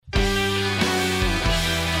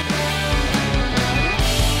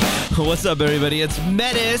What's up, everybody? It's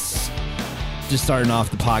Menace. Just starting off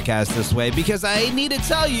the podcast this way because I need to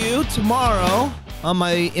tell you tomorrow on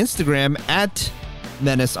my Instagram, at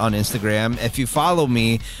Menace on Instagram, if you follow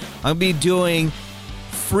me, I'll be doing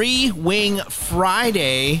Free Wing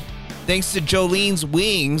Friday thanks to Jolene's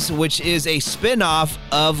Wings, which is a spinoff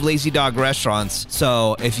of Lazy Dog Restaurants.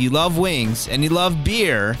 So if you love wings and you love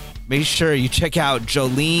beer, make sure you check out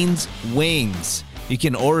Jolene's Wings. You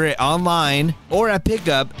can order it online or at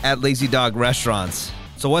pickup at Lazy Dog Restaurants.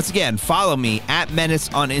 So once again, follow me at Menace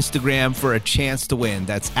on Instagram for a chance to win.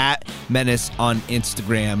 That's at Menace on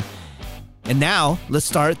Instagram. And now, let's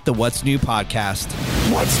start the What's New podcast.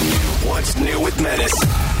 What's new? What's new with Menace?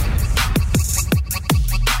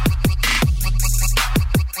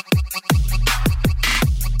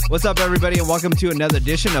 What's up, everybody, and welcome to another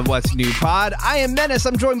edition of What's New Pod. I am Menace.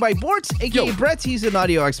 I'm joined by Bortz, a.k.a. Brett. He's an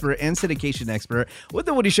audio expert and syndication expert with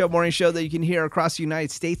the Woody Show morning show that you can hear across the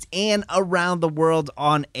United States and around the world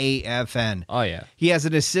on AFN. Oh, yeah. He has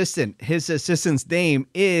an assistant. His assistant's name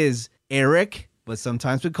is Eric, but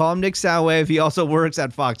sometimes we call him Nick Soundwave. He also works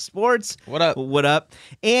at Fox Sports. What up? What up?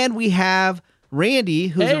 And we have Randy,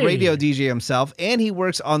 who's a radio DJ himself, and he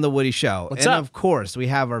works on The Woody Show. What's up? Of course, we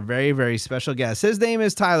have our very, very special guest. His name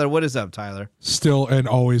is Tyler. What is up, Tyler? Still and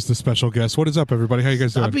always the special guest. What is up, everybody? How you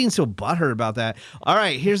guys Stop doing? being so butthurt about that. All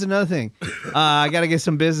right, here's another thing. I got to get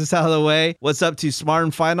some business out of the way. What's up to Smart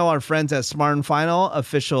and Final, our friends at Smart and Final,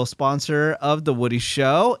 official sponsor of The Woody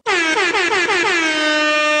Show.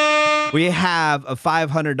 We have a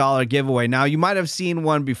 $500 giveaway. Now, you might have seen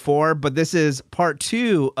one before, but this is part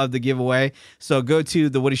 2 of the giveaway. So go to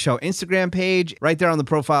the Woody Show Instagram page. Right there on the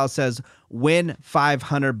profile, it says win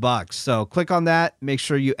 $500. So click on that. Make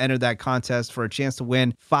sure you enter that contest for a chance to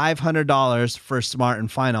win $500 for Smart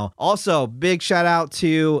and Final. Also, big shout out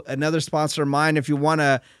to another sponsor of mine. If you want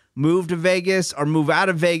to move to Vegas or move out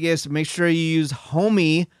of Vegas, make sure you use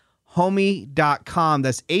Homie.com.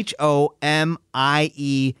 That's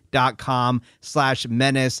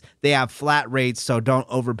HOMIE.com/menace. They have flat rates, so don't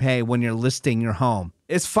overpay when you're listing your home.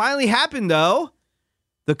 It's finally happened, though.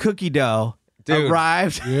 The cookie dough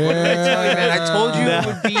arrived. Yeah. What did I tell you, man? I told you it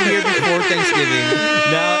would be here before Thanksgiving.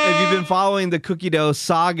 Now, if you've been following the cookie dough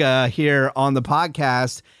saga here on the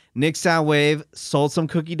podcast, Nick Soundwave sold some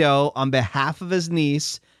cookie dough on behalf of his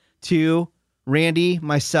niece to Randy,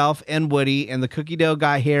 myself, and Woody, and the cookie dough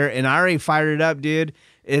got here, and I already fired it up, dude.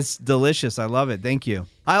 It's delicious. I love it. Thank you.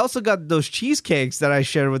 I also got those cheesecakes that I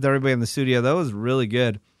shared with everybody in the studio. That was really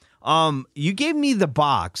good. You gave me the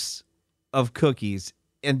box of cookies,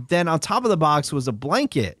 and then on top of the box was a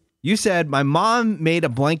blanket. You said, my mom made a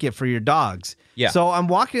blanket for your dogs. Yeah. So I'm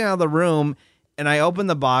walking out of the room, and I open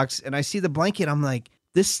the box, and I see the blanket. I'm like,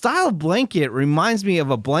 this style of blanket reminds me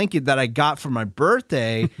of a blanket that I got for my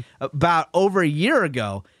birthday about over a year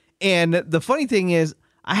ago. And the funny thing is,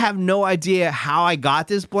 I have no idea how I got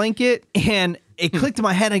this blanket. And it clicked in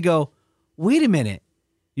my head. I go, wait a minute.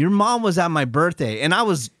 Your mom was at my birthday. And I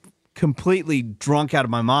was completely drunk out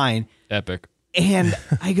of my mind. Epic. And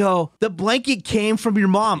I go, the blanket came from your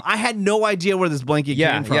mom. I had no idea where this blanket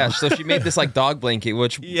came from. Yeah. So she made this like dog blanket,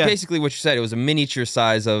 which basically what you said, it was a miniature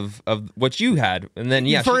size of what you had. And then,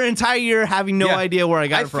 For an entire year, having no idea where I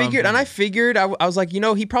got it from. I figured, I was like,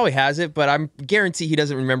 he probably has it, but I'm guarantee he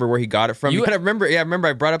doesn't remember where he got it from. I remember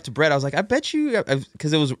I brought up to Brett. I was like, I bet you,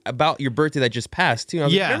 because it was about your birthday that just passed, too. I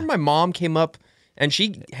was like, remember my mom came up and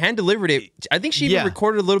she hand delivered it. I think she even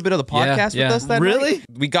recorded a little bit of the podcast with us that night.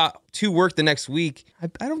 We got to work the next week.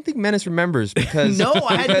 I don't think Menace remembers because no,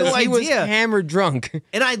 I had no idea. He was hammered drunk.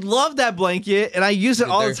 And I love that blanket, and I use it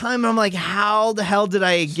all the time. And I'm like, how the hell did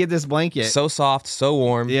I get this blanket? So soft, so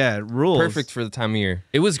warm. Yeah, it rules. Perfect for the time of year.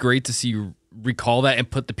 It was great to see you recall that and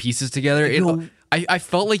put the pieces together. I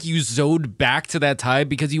felt like you zoned back to that time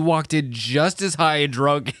because you walked in just as high and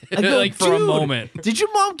drunk like for a moment. Did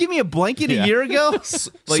your mom give me a blanket a year ago?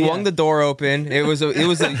 Swung the door open. It was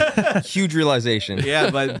a huge realization. Yeah,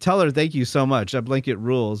 but tell her thank you so much. That blanket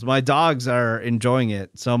rules. My dogs are enjoying it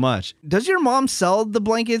so much. Does your mom sell the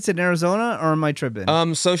blankets in Arizona, or am I tripping?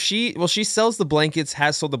 So she sells the blankets,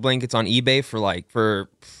 has sold the blankets on eBay for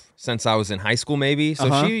since I was in high school, maybe.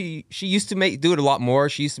 So she used to do it a lot more.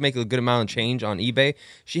 She used to make a good amount of change on eBay.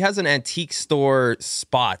 She has an antique store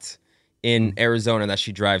spot in Arizona that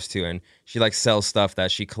she drives to, and she like sells stuff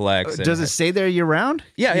that she collects. Does it stay there year round?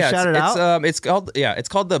 Yeah, you shout it out? It's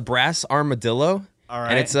called the Brass Armadillo. All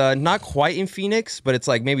right. And it's not quite in Phoenix, but it's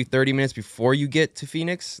like maybe 30 minutes before you get to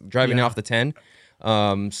Phoenix, driving off the 10.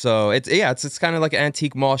 So it's kind of like an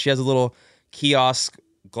antique mall. She has a little kiosk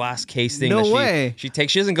glass case thing. No way. She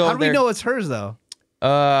doesn't go How there. do we know it's hers though?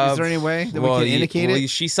 Is there any way that we can indicate it?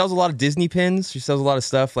 She sells a lot of Disney pins. She sells a lot of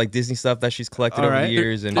stuff like Disney stuff that she's collected over the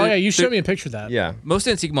years. And you showed me a picture of that. Yeah, most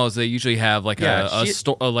antique malls they usually have like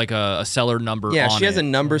a seller number. Yeah, on she has it. a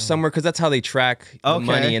number somewhere because that's how they track the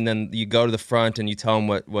money. And then you go to the front and you tell them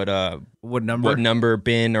what number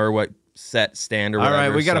bin or what set stand or whatever. All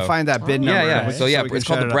right, we got to find that bin number. Yeah. So it's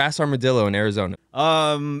called the Brass Armadillo in Arizona.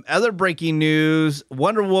 Other breaking news: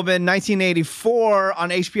 Wonder Woman 1984 on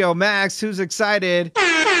HBO Max. Who's excited?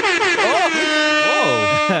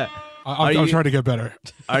 Whoa! I'm trying to get better.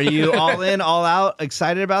 Are you all in, all out,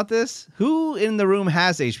 excited about this? Who in the room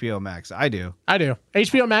has HBO Max? I do.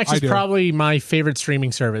 HBO Max is probably my favorite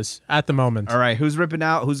streaming service at the moment. All right, who's ripping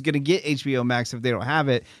out? Who's going to get HBO Max if they don't have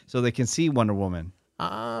it so they can see Wonder Woman?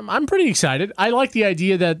 I'm pretty excited. I like the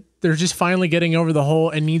idea that they're just finally getting over the whole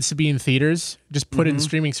it needs to be in theaters, just put it in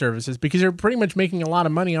streaming services because they're pretty much making a lot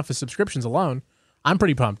of money off of subscriptions alone. I'm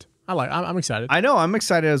pretty pumped. I'm excited. I know, I'm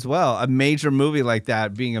excited as well. A major movie like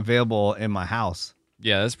that being available in my house.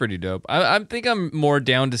 Yeah, that's pretty dope. I think I'm more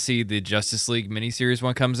down to see the Justice League miniseries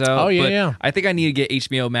one comes out. Oh, yeah, but yeah. I think I need to get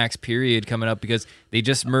HBO Max period coming up because they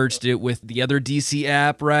just merged it with the other DC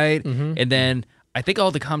app, right? Mm-hmm. And then I think all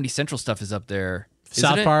the Comedy Central stuff is up there.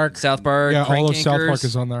 South Park. Yeah, all of South Park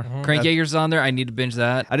is on there. Crank Yager's is on there. I need to binge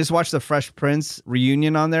that. I just watched the Fresh Prince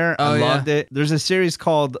reunion on there. I loved it. There's a series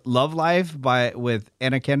called Love Life with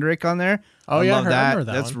Anna Kendrick on there. Oh, I yeah, love I remember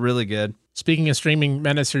that That's one. really good. Speaking of streaming,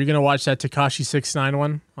 Menace, are you going to watch that Tekashi 6ix9ine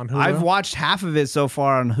one on Hulu? I've watched half of it so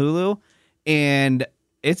far on Hulu, and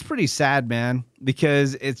it's pretty sad, man,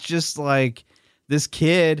 because it's just like this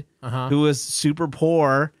kid who was super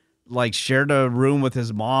poor, like shared a room with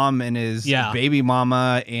his mom and his baby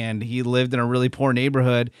mama, and he lived in a really poor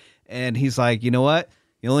neighborhood. And he's like, you know what?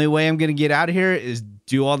 The only way I'm going to get out of here is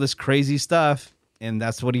do all this crazy stuff. And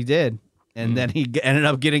that's what he did. And then he ended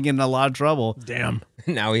up getting in a lot of trouble. Damn.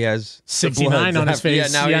 Now he has 69 on his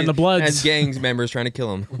face. Now and the Bloods. has gangs members trying to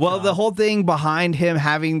kill him. Well, the whole thing behind him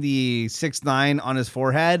having the 6ix9ine on his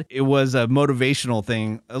forehead, it was a motivational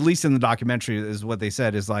thing. At least in the documentary is what they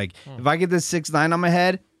said. Is like, if I get this 6ix9ine on my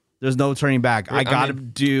head, there's no turning back. I got to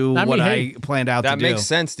do what I planned out to do. That makes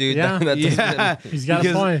sense, dude. Yeah. He's got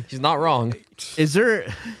a point. He's not wrong. Is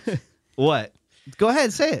there... What? Go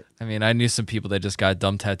ahead, say it. I mean, I knew some people that just got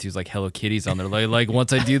dumb tattoos like Hello Kitties on their leg. Like,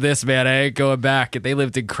 once I do this, man, I ain't going back. They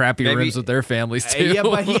lived in crappy rooms with their families, too. Yeah,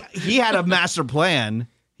 but he had a master plan.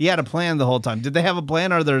 He had a plan the whole time. Did they have a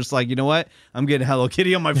plan, or they're just like, you know what? I'm getting Hello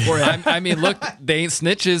Kitty on my forehead. I mean, look, they ain't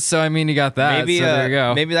snitches, so I mean, you got that. Maybe, so there you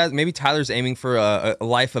go. Maybe Tyler's aiming for a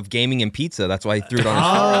life of gaming and pizza. That's why he threw it on his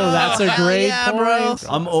Oh, that's a great point. Bro.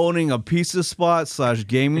 I'm owning a pizza spot /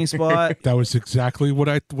 gaming spot. That was exactly what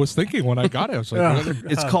I was thinking when I got it. I was like,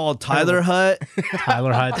 It's called Tyler Hut.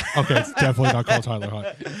 Tyler Hut. okay, it's definitely not called Tyler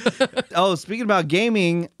Hut. Oh, speaking about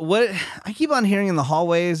gaming, what I keep on hearing in the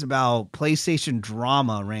hallways about PlayStation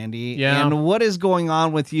Drama, Randy. Yeah. And what is going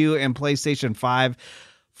on with you and PlayStation 5?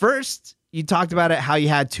 First, you talked about it, how you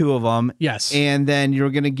had 2 of them. Yes. And then you were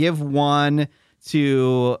going to give one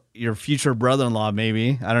to your future brother-in-law,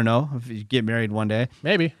 maybe. I don't know if you get married one day.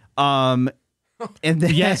 Maybe. And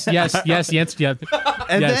then Yes. And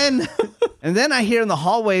then I hear in the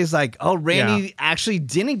hallways like, oh, Randy actually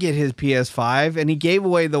didn't get his PS5 and he gave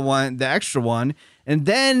away the extra one. And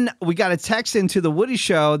then we got a text into the Woody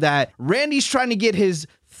Show that Randy's trying to get his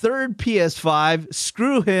 3rd PS5.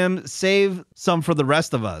 Screw him. Save some for the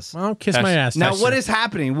rest of us. Well, kiss my ass. Now, what is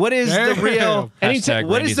happening? What is the real?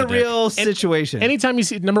 What is the real situation? Anytime you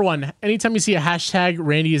see anytime you see a hashtag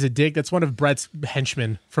Randy is a dick, that's one of Brett's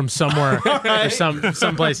henchmen from somewhere or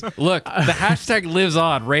someplace. Look, the hashtag lives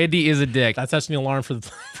on. Randy is a dick. That's actually an alarm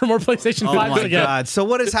for more PlayStation 5s. Oh my God. So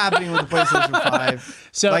what is happening with the PlayStation 5?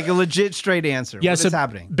 So, like a legit straight answer. Yeah, what is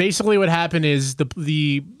happening? Basically what happened is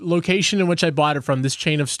the location in which I bought it from, this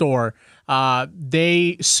chain of store,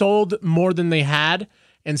 they sold more than they had.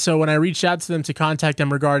 And so when I reached out to them to contact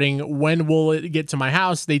them regarding when will it get to my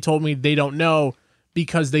house, they told me they don't know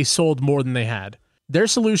because they sold more than they had. Their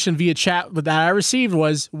solution via chat that I received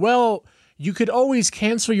was, well, you could always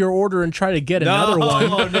cancel your order and try to get another one.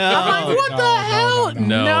 No. I'm like, what the hell?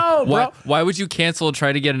 No, bro. Why would you cancel and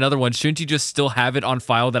try to get another one? Shouldn't you just still have it on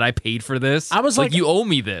file that I paid for this? I was like, you owe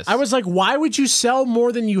me this. I was like, why would you sell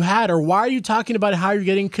more than you had? Or why are you talking about how you're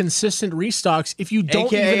getting consistent restocks if you don't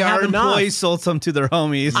AKA even have our enough? employees sold some to their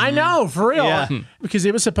homies. I know, for real. Yeah. Because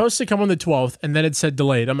it was supposed to come on the 12th, and then it said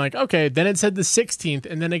delayed. I'm like, okay. Then it said the 16th,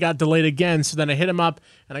 and then it got delayed again. So then I hit them up,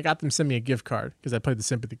 and I got them to send me a gift card because I played the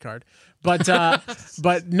sympathy card.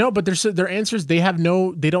 but their answers they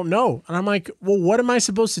don't know, and I'm like, well, what am I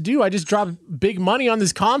supposed to do? I just dropped big money on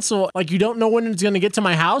this console. Like, you don't know when it's going to get to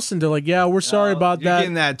my house, and they're like, yeah, we're sorry about You're that.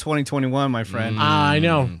 getting that 2021, my friend. I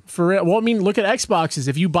know, for real. Well, I mean, look at Xboxes.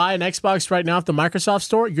 If you buy an Xbox right now at the Microsoft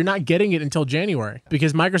store, you're not getting it until January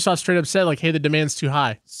because Microsoft straight up said, like, hey, the demand's too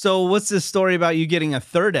high. So what's this story about you getting a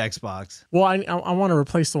third Xbox? Well, I want to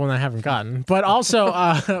replace the one I haven't gotten, but also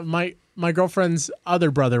my girlfriend's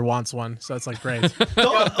other brother wants one, so it's like great.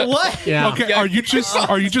 What? Yeah. Okay, are you just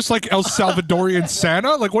like El Salvadorian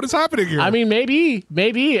Santa? Like, what is happening here? I mean, maybe,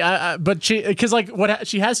 but because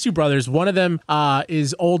she has two brothers. One of them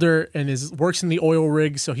is older and works in the oil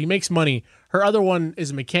rig, so he makes money. Her other one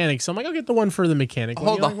is a mechanic, so I'm like, I'll get the one for the mechanic.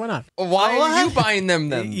 Hold on, why not? Why are you buying them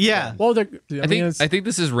then? Yeah. Well, I think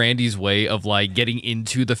this is Randy's way of like getting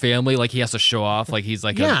into the family. Like, he has to show off, like he's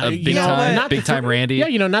like a big time Randy.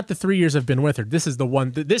 Yeah, not the 3 years I've been with her. This is the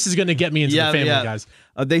one. This is going to get me into the family, guys.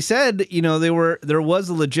 They said, there was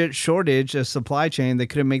a legit shortage of supply chain. They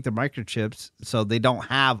couldn't make the microchips, so they don't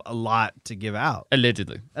have a lot to give out.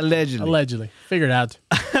 Allegedly. Figured it out.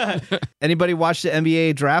 Anybody watch the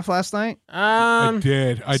NBA draft last night? I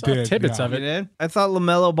did. Tidbits yeah. of it. You did? I thought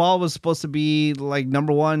LaMelo Ball was supposed to be like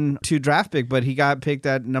number 1, 2 draft pick, but he got picked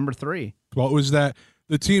at number 3. Well, it was that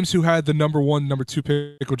the teams who had the number 1, number 2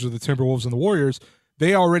 pick, which are the Timberwolves and the Warriors,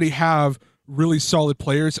 they already have really solid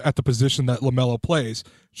players at the position that LaMelo plays.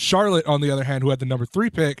 Charlotte, on the other hand, who had the number 3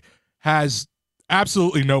 pick, has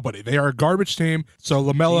absolutely nobody. They are a garbage team. So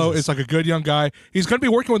LaMelo is like a good young guy. He's going to be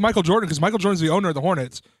working with Michael Jordan because Michael Jordan's the owner of the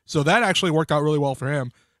Hornets. So that actually worked out really well for him.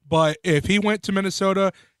 But if he went to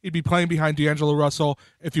Minnesota, he'd be playing behind D'Angelo Russell.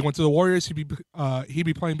 If he went to the Warriors, he'd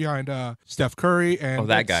be playing behind Steph Curry. And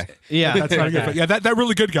that guy. Yeah. That's not good. But yeah, that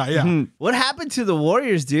really good guy. Yeah. What happened to the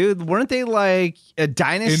Warriors, dude? Weren't they like a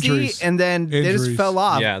dynasty? Injuries. And then they just Injuries. fell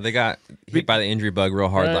off. Yeah, they got hit by the injury bug real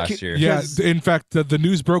hard last year. Yeah. In fact, the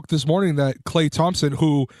news broke this morning that Klay Thompson,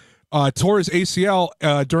 who tore his ACL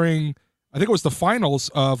during, I think it was the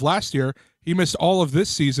finals of last year, he missed all of this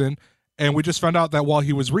season. And we just found out that while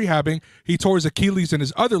he was rehabbing, he tore his Achilles in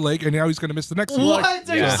his other leg, and now he's going to miss the next What? leg.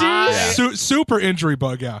 Are you serious? Super injury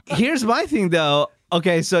bug, yeah. Here's my thing, though.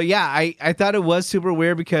 Okay, so yeah, I thought it was super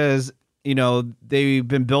weird because, they've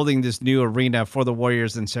been building this new arena for the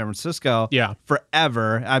Warriors in San Francisco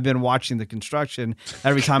forever. I've been watching the construction.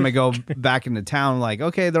 Every time I go back into town, I'm like,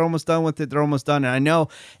 okay, they're almost done with it. They're almost done. And I know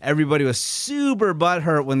everybody was super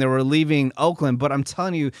butthurt when they were leaving Oakland, but I'm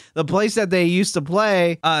telling you, the place that they used to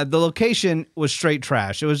play, the location was straight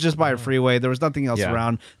trash. It was just by a freeway. There was nothing else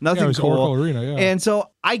around. Nothing it was cool. Oracle Arena, yeah. And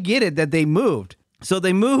so I get it that they moved. So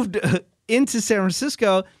they moved into San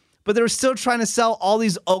Francisco, but they were still trying to sell all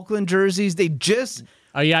these Oakland jerseys. They just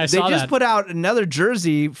I saw just that. put out another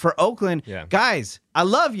jersey for Oakland. Yeah. Guys, I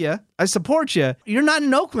love you. I support you. You're not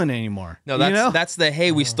in Oakland anymore. No, that's the,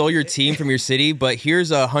 hey, we stole your team from your city, but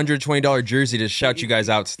here's a $120 jersey to shout you guys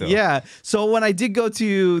out still. Yeah. So when I did go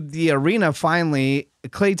to the arena finally,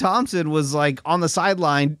 Klay Thompson was like on the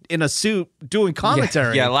sideline in a suit doing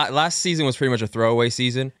commentary. Yeah, last season was pretty much a throwaway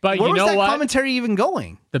season. But Where you was know that what? commentary even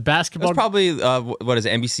going? The basketball. That's probably, what is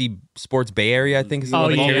it, NBC Sports Bay Area, I think is the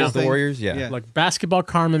one that carries the Warriors. Yeah. Like basketball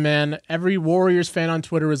karma, man. Every Warriors fan on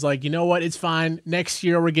Twitter was like, you know what? It's fine. Next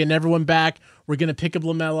year, we're getting everyone back. We're going to pick up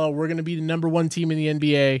LaMelo. We're going to be the number 1 team in the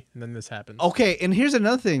NBA. And then this happens. Okay, and here's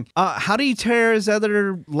another thing. How do you tear his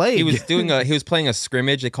other leg? He was playing a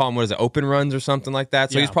scrimmage. They call them, open runs or something like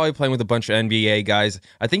that. So he's probably playing with a bunch of NBA guys.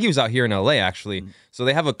 I think he was out here in LA, actually. So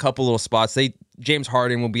they have a couple little spots. James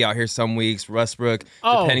Harden will be out here some weeks, Westbrook,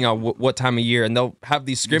 depending on what time of year. And they'll have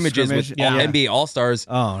these scrimmages with NBA All-Stars.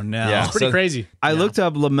 Oh, no. Yeah, It's pretty crazy. I looked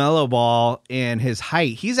up LaMelo Ball and his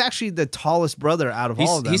height. He's actually the tallest brother out of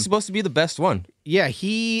all of them. He's supposed to be the best one. Yeah,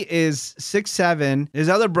 he is 6'7". His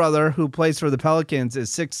other brother, who plays for the Pelicans, is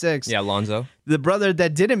 6'6". Yeah, Lonzo. The brother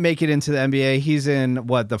that didn't make it into the NBA, he's in,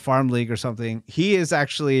 the Farm League or something. He is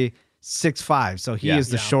actually 6'5", so he is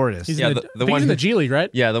the shortest. He's in the G League, right?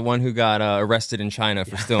 Yeah, the one who got arrested in China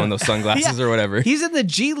for stealing those sunglasses or whatever. He's in the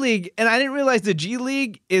G League, and I didn't realize the G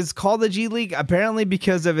League is called the G League, apparently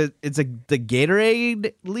because of it. It's the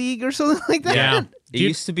Gatorade League or something like that. Yeah, it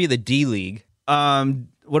used to be the D League.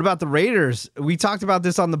 What about the Raiders? We talked about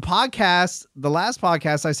this on the podcast, the last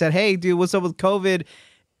podcast. I said, hey, dude, what's up with COVID?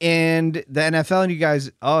 and the NFL, and you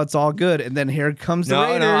guys, it's all good. And then here comes the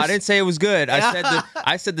Raiders. No, I didn't say it was good.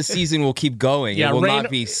 I said the season will keep going. Yeah, it will not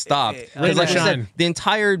be stopped. Because like I said, the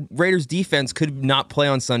entire Raiders defense could not play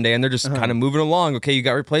on Sunday, and they're just kind of moving along. Okay, you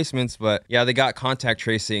got replacements, but yeah, they got contact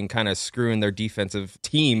tracing, kind of screwing their defensive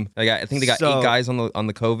team. I think they got 8 guys on the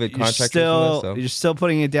COVID contact tracing. You're still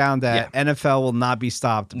putting it down that NFL will not be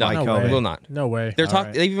stopped by COVID. Will not. No way.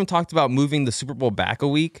 They've even talked about moving the Super Bowl back a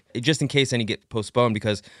week, just in case any get postponed,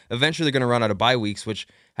 because eventually they're going to run out of bye weeks, which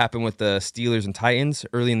happened with the Steelers and Titans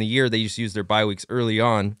early in the year. They just used their bye weeks early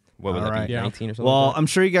on. What would that be, 19 or something? Well, like that? I'm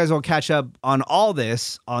sure you guys will catch up on all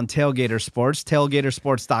this on Tailgater Sports,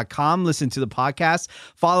 tailgatersports.com. Listen to the podcast.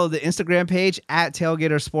 Follow the Instagram page at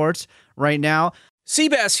Tailgater Sports right now.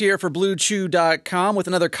 Seabass here for BlueChew.com with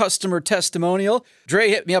another customer testimonial. Dre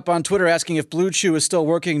hit me up on Twitter asking if Blue Chew is still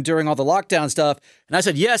working during all the lockdown stuff. And I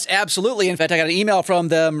said, yes, absolutely. In fact, I got an email from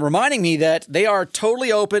them reminding me that they are totally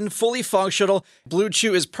open, fully functional. Blue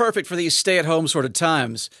Chew is perfect for these stay-at-home sort of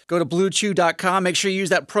times. Go to BlueChew.com. Make sure you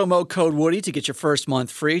use that promo code Woody to get your first month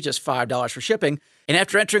free, just $5 for shipping. And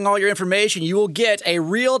after entering all your information, you will get a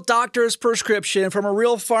real doctor's prescription from a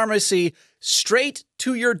real pharmacy straight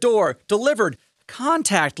to your door, delivered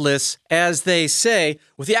contactless, as they say,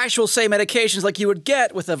 with the actual same medications like you would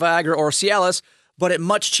get with a Viagra or Cialis, but at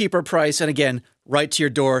much cheaper price. And again, right to your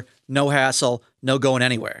door, no hassle, no going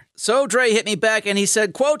anywhere. So Dre hit me back and he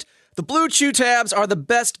said, quote, "The Blue Chew tabs are the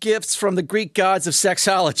best gifts from the Greek gods of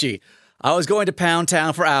sexology." I was going to Pound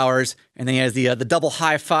Town for hours, and then he has the double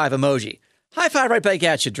high five emoji. High five right back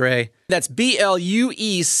at you, Dre. That's BlueChew.com.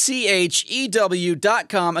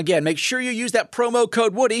 Again, make sure you use that promo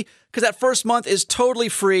code Woody, because that first month is totally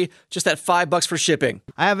free, just that $5 for shipping.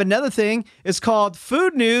 I have another thing. It's called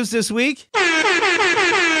Food News this week.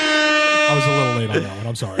 I was a little late on that one.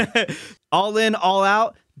 I'm sorry. All in, all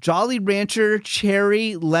out, Jolly Rancher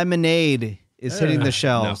Cherry Lemonade is hitting the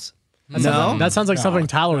shelves. That sounds like something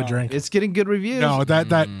Tyler would drink. It's getting good reviews. No,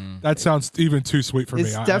 that sounds even too sweet for me.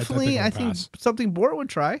 It's definitely, I think something Bort would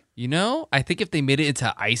try. You know, I think if they made it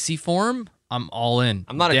into icy form, I'm all in.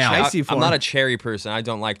 I'm not a cherry person. I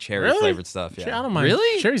don't like cherry flavored stuff. Yeah. I don't mind.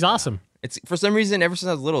 Really? Cherry's awesome. It's for some reason, ever since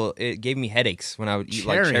I was little, it gave me headaches when I would eat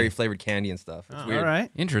like cherry flavored candy and stuff. It's weird. All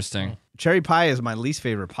right. Interesting. Cherry pie is my least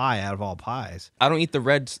favorite pie out of all pies. I don't eat the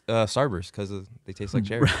red Starburst because they taste like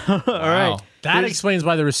cherry. All right. That explains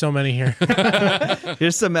why there were so many here.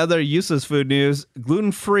 Here's some other useless food news.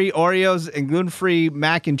 Gluten-free Oreos and gluten-free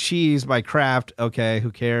mac and cheese by Kraft. Okay,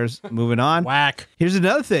 who cares? Moving on. Whack. Here's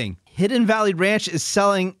another thing. Hidden Valley Ranch is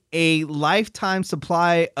selling a lifetime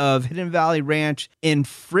supply of Hidden Valley Ranch in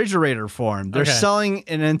refrigerator form. They're selling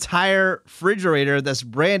an entire refrigerator that's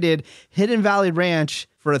branded Hidden Valley Ranch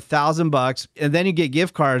for $1,000, and then you get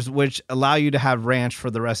gift cards which allow you to have ranch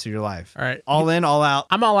for the rest of your life. All right, all in, all out.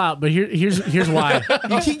 I'm all out, but here's why.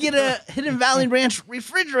 You can get a Hidden Valley Ranch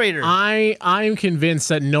refrigerator. I am convinced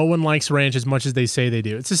that no one likes ranch as much as they say they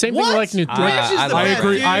do. It's the same thing like I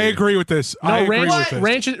agree. I agree with this. No,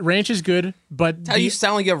 ranch is good, but you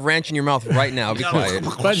sound like you have ranch in your mouth right now. Be quiet.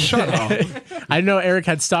 But shut up. I know Eric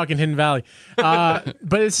had stock in Hidden Valley, but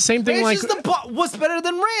it's the same thing. Ranch is what's better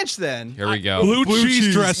than ranch then? Here we go. Blue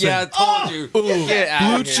cheese dressing. Yeah, I told you. Get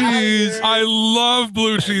out blue cheese. I love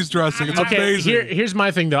blue cheese dressing. It's amazing. Here's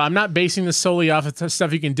my thing, though. I'm not basing this solely off of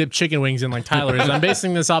stuff you can dip chicken wings in like Tyler is. I'm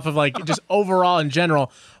basing this off of like just overall in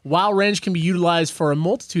general. While ranch can be utilized for a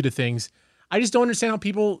multitude of things, I just don't understand how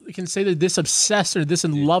people can say they're this obsessed or this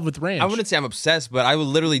in love with ranch. I wouldn't say I'm obsessed, but I would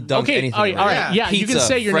literally dunk anything. All right. Yeah, Pizza, you can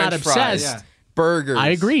say you're French not obsessed. Fries, burgers. I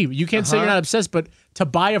agree. You can't say you're not obsessed, but to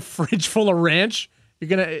buy a fridge full of ranch,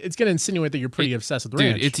 it's gonna insinuate that you're pretty obsessed with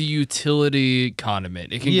ranch. Dude, it's a utility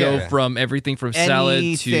condiment. It can go from everything from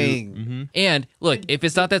salad to and look, if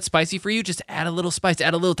it's not that spicy for you, just add a little spice,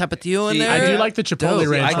 add a little tapatio in there. I do like the chipotle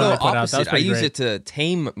ranch. I go opposite. I use it to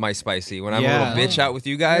tame my spicy. When I'm a little bitch out with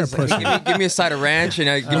you guys, give me a side of ranch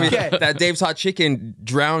and give me that Dave's Hot Chicken.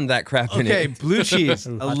 Drown that crap in it. Okay, blue cheese. A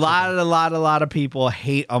lot of people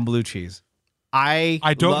hate on blue cheese. I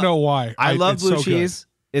don't know why. I love blue so cheese.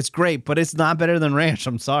 It's great, but it's not better than ranch.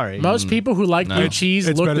 I'm sorry. Most people who like blue cheese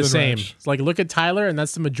look the same. Ranch. It's like, look at Tyler, and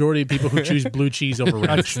that's the majority of people who choose blue cheese over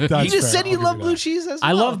ranch. You just said you love blue cheese as well.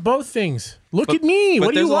 I love both things. Look at me.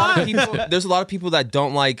 What do you want? There's a lot of people that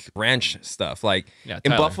don't like ranch stuff. Like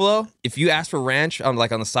in Buffalo, if you ask for ranch on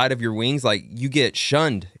the side of your wings, like you get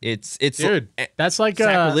shunned. It's dude, that's like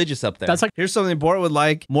sacrilegious up there. That's like here's something Bort would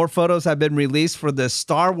like. More photos have been released for the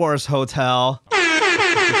Star Wars hotel.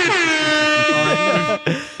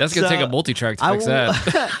 That's gonna take a multi-track to fix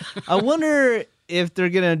that. I wonder if they're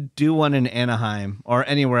gonna do one in Anaheim or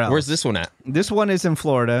anywhere else. Where's this one at? This one is in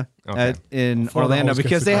Florida. in Florida Orlando always gets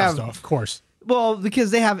because the they good have stuff. Of course. well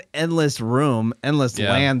because they have endless room, endless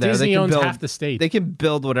land there. Disney they can owns build, half the state. They can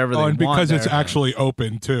build whatever they and want. because it's there. actually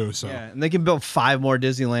open too, so Yeah, and they can build 5 more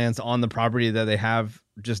Disneylands on the property that they have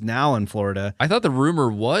just now in Florida. I thought the rumor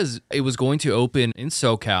was it was going to open in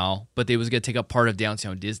SoCal, but they was going to take up part of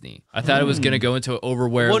downtown Disney. I thought it was going to go into over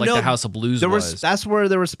where the House of Blues was. That's where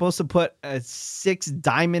they were supposed to put a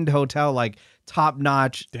 6-diamond hotel, like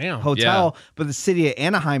top-notch hotel, but the city of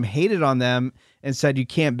Anaheim hated on them and said you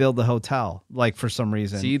can't build the hotel, like for some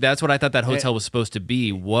reason. See, that's what I thought that hotel was supposed to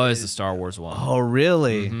be, was the Star Wars one. Oh,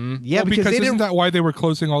 really? Mm-hmm. Yeah, well, because they isn't didn't. that why they were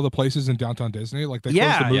closing all the places in downtown Disney? Like they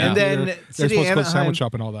closed the movie and then theater. They're City supposed to of close Sandwich Anaheim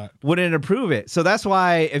Shop and all that. wouldn't approve it. So that's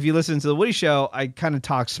why, if you listen to the Woody Show, I kind of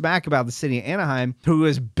talk smack about the city of Anaheim, who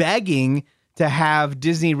is begging to have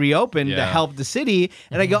Disney reopen to help the city.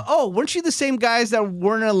 And I go, oh, weren't you the same guys that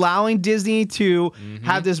weren't allowing Disney to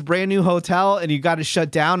have this brand new hotel and you got to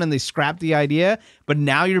shut down and they scrapped the idea? But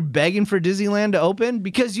now you're begging for Disneyland to open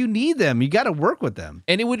because you need them. You got to work with them.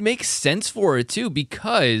 And it would make sense for it too,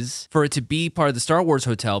 because for it to be part of the Star Wars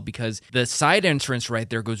hotel, because the side entrance right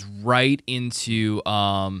there goes right into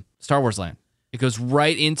Star Wars Land. It goes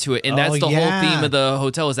right into it. And that's the whole theme of the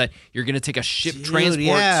hotel, is that you're going to take a ship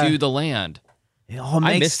transport to the land. It all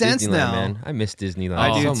makes sense Disneyland, now. Man. I miss Disneyland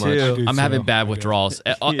I do so too. much. I'm having bad withdrawals.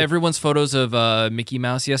 Everyone's photos of Mickey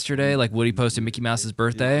Mouse yesterday, like Woody posted Mickey Mouse's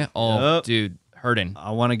birthday. Oh, dude, hurting.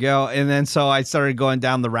 I want to go. And then so I started going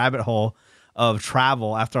down the rabbit hole of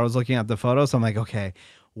travel after I was looking at the photos. I'm like, okay,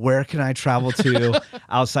 where can I travel to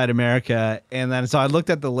outside America? And then so I looked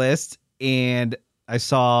at the list and I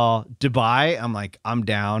saw Dubai. I'm like, I'm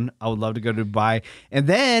down. I would love to go to Dubai. And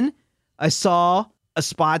then I saw a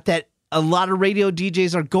spot that a lot of radio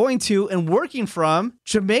DJs are going to and working from,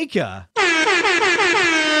 Jamaica.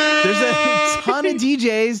 There's a ton of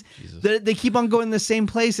DJs that they keep on going to the same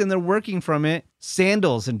place and they're working from it.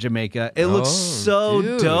 Sandals in Jamaica. It looks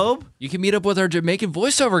so dope. You can meet up with our Jamaican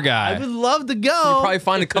voiceover guy. I would love to go. You probably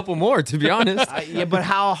find a couple more, to be honest. Yeah, but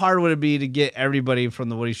how hard would it be to get everybody from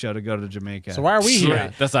the Woody Show to go to Jamaica? So why are we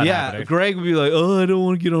here? That's not happening. Greg would be like, oh, I don't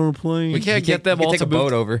want to get on a plane. We can't get them all take to a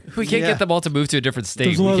boat move. over. We can't get them all to move to a different state.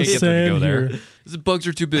 There's a We lot can't of get them to go sand there. here. The bugs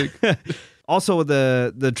are too big. Also, with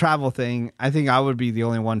the travel thing, I think I would be the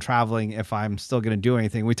only one traveling if I'm still going to do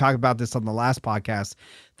anything. We talked about this on the last podcast.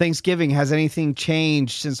 Thanksgiving, has anything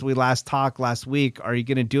changed since we last talked last week? Are you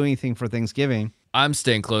going to do anything for Thanksgiving? I'm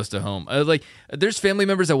staying close to home. There's family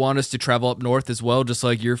members that want us to travel up north as well, just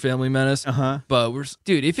like your family, Menace. But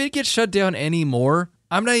dude, if it gets shut down anymore,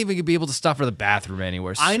 I'm not even gonna be able to stop for the bathroom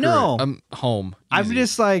anywhere. I know. I'm home. I'm Easy.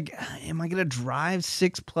 just like, am I gonna drive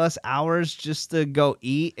 6+ hours just to go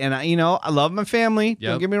eat? And I love my family.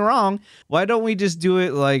 Don't get me wrong. Why don't we just do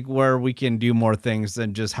it like where we can do more things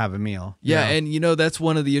than just have a meal? Yeah, and that's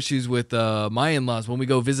one of the issues with my in-laws. When we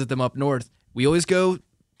go visit them up north, we always go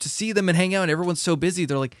to see them and hang out, and everyone's so busy.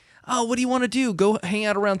 They're like, oh, what do you want to do? Go hang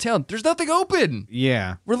out around town. There's nothing open.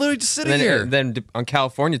 Yeah. We're literally just sitting here. Then on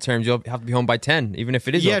California terms, you'll have to be home by 10, even if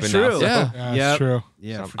it is open true. now. So. Yeah. That's true.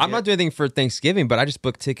 Yeah. I'm not doing anything for Thanksgiving, but I just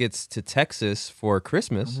booked tickets to Texas for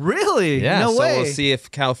Christmas. Really? Yeah, No so way. we'll see if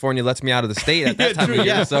California lets me out of the state at that time of year.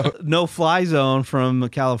 Yeah. So No fly zone from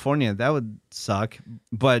California. That would suck.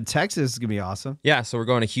 But Texas is gonna be awesome. yeah, so we're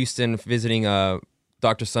going to Houston, visiting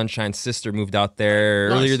Dr. Sunshine's sister moved out there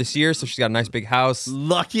earlier this year, so she's got a nice big house.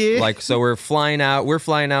 Lucky. So we're flying out,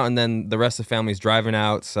 and then the rest of the family's driving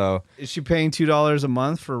out. So Is she paying $2 a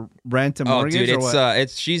month for rent and oh, mortgage? dude, or what?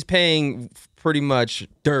 it's she's paying pretty much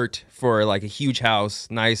dirt for like a huge house,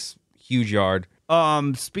 nice huge yard.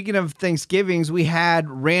 Speaking of Thanksgivings, we had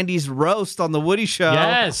Randy's roast on the Woody Show.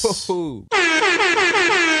 Yes. Ooh.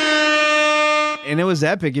 And it was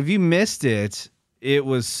epic. If you missed it, it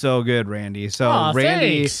was so good, Randy. So Aw,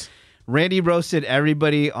 Randy thanks. Randy roasted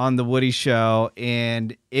everybody on the Woody Show,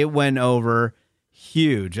 and it went over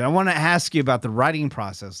huge. I want to ask you about the writing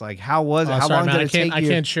process. Like, how was it? Oh, How sorry, long man, did it take you? I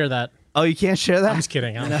can't share that. Oh, you can't share I'm that? just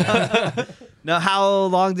kidding. No, how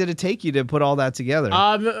long did it take you to put all that together?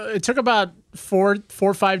 It took about 4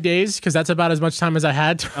 or 5 days because that's about as much time as I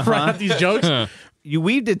had to write up these jokes. You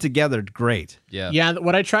weaved it together great. Yeah.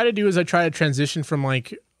 What I try to do is I try to transition from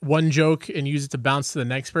like one joke and use it to bounce to the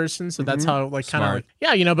next person. So that's how like kind of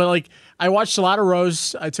like, but like I watched a lot of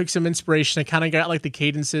roasts. I took some inspiration. I kind of got like the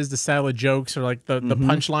cadences, the style of jokes, or like the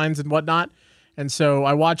punchlines and whatnot. And so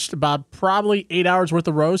I watched about probably 8 hours worth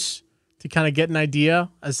of roasts to kind of get an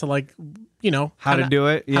idea as to like how to do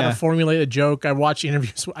it, how to formulate a joke. I watch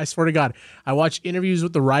interviews. I swear to God, I watch interviews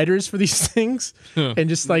with the writers for these things, and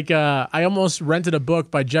just like I almost rented a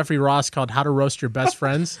book by Jeffrey Ross called "How to Roast Your Best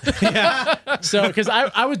Friends." So because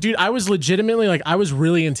I was legitimately like I was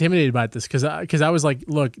really intimidated by this because I was like,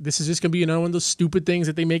 look, this is just gonna be one of those stupid things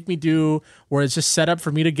that they make me do, where it's just set up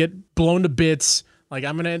for me to get blown to bits. Like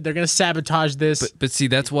they're gonna sabotage this. But see,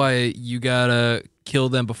 that's why you gotta kill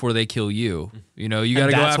them before they kill you. You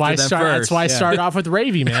gotta go after them first. That's why I started off with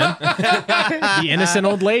Ravy, man, the innocent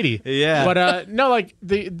old lady. Yeah. But no, like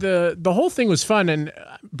the whole thing was fun, and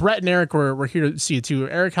Brett and Eric were here to see it too.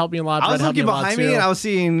 Eric helped me a lot. I was Brett helped looking me a lot behind too. me, and I was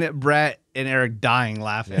seeing Brett and Eric dying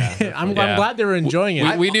laughing. I'm glad they were enjoying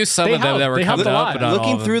it. We knew some of them that were they helped coming a up. lot. But not all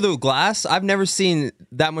Looking of them. through the glass, I've never seen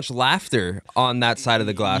that much laughter on that side of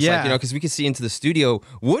the glass. Yeah. Because we could see into the studio.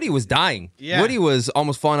 Woody was dying. Yeah. Woody was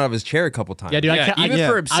almost falling out of his chair a couple times. Yeah, dude. Yeah, even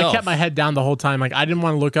for himself. I kept my head down the whole time. Like I didn't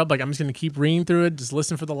want to look up. Like I'm just gonna keep reading through it, just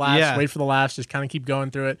listen for the laughs, Yeah. wait for the laughs, just kind of keep going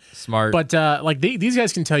through it. Smart. But like these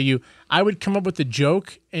guys can tell you, I would come up with the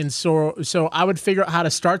joke, and so I would figure out how to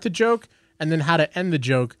start the joke and then how to end the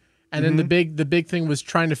joke. And then the big thing was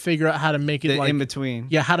trying to figure out how to make it The like in between.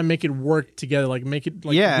 Yeah, how to make it work together, like make it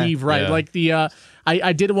like Yeah. weave right. Yeah. Like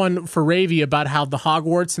I did one for Ravy about how the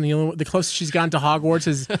Hogwarts and the closest she's gotten to Hogwarts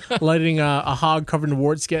is letting a hog covered in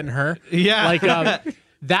warts get in her. Yeah. Like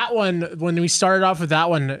that one, when we started off with that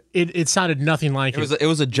one, it sounded nothing like it. It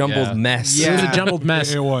was a jumbled mess. It was a jumbled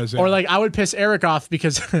mess. It was, yeah. Or like I would piss Eric off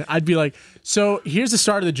because I'd be like, so here's the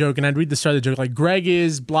start of the joke, and I'd read the start of the joke, like Greg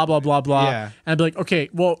is blah blah blah blah. Yeah. And I'd be like, okay,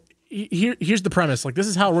 well, here's the premise. Like this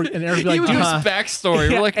is how it works. And Eric would be like, he would dude, do his backstory.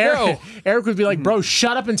 yeah, We're like, no. Eric would be like, bro,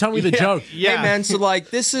 shut up and tell me the joke. Yeah. Hey man, so like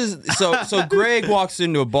this is so Greg walks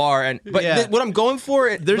into a bar but Yeah. what I'm going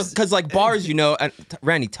for because like bars, and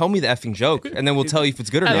Randy, tell me the effing joke and then we'll tell you if it's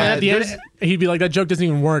good or And not. then at the end, he'd be like, that joke doesn't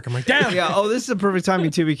even work. I'm like, damn. Yeah. Oh, this is a perfect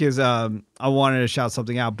timing too because I wanted to shout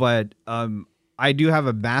something out, but I do have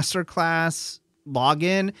a masterclass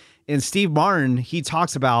login, and Steve Martin, he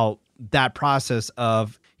talks about that process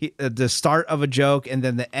of the start of a joke and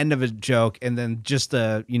then the end of a joke and then just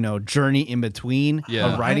the journey in between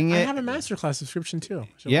of writing I it. have a masterclass subscription too.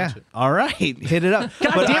 Yeah. Watch it. All right. Hit it up.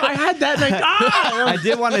 God damn, I had that. Like, I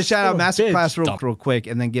did want to shout out Masterclass bitch. real quick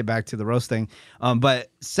and then get back to the roast thing. But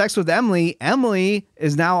Sex with Emily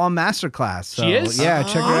is now on Masterclass. So, She is? Yeah,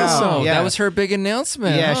 check her So out. Yeah. that was her big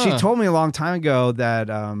announcement. Yeah, huh? she told me a long time ago that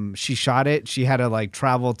she shot it. She had to like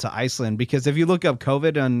travel to Iceland because if you look up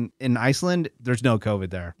COVID in Iceland, there's no COVID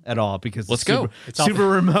there at all because Let's it's super, go. It's all- super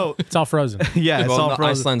remote. It's all frozen. Yeah, it's Well, all no,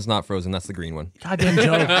 frozen. Iceland's not frozen. That's the green one. Goddamn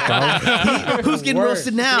joke, bro. Who's getting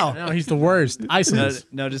roasted now? No, he's the worst. Iceland.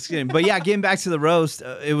 No, just kidding. But yeah, getting back to the roast,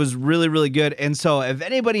 it was really, really good. And so if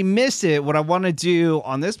anybody missed it, what I want to do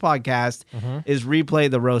on this podcast is replay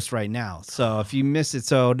the roast right now. So if you missed it,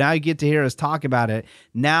 so now you get to hear us talk about it.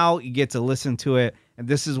 Now you get to listen to it. And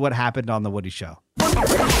this is what happened on The Woody Show.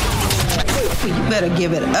 You better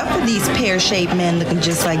give it up for these pear-shaped men looking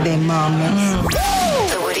just like their mamas.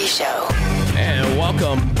 The Woody Show. And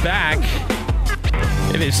welcome back.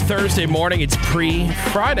 It is Thursday morning. It's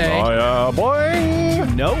pre-Friday. Oh, yeah,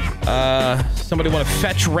 boy. Nope. Somebody want to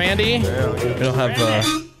fetch Randy? We don't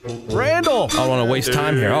have... Randall. I don't want to waste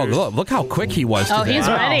time here. Oh, look how quick he was today. Oh, he's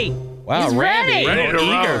ready. Wow, He's Randy. Ready to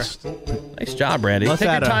Eager. roast. Nice job, Randy. Must Take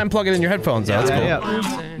your have time, plug it in your headphones. Though. That's cool.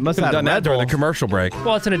 Yeah. Must Could have have done that Red during the Bull. commercial break.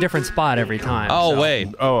 Well, it's in a different spot every time. Oh, so. wait.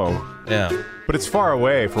 Oh, Yeah. but it's far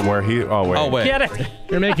away from where he. Oh, wait. Oh, wait. Get it?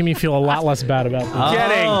 You're making me feel a lot less bad about this. Oh. You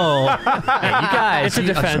guys, It's a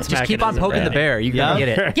defense just keep on mechanism, poking the Randy. bear. You gotta Yeah.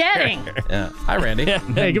 get it. Getting. Yeah. Hi, Randy.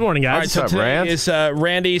 Hey, good morning, All right, guys. so What's up, today Rand? is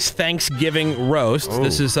Randy's Thanksgiving roast.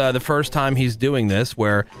 This is the first time he's doing this,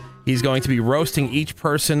 where he's going to be roasting each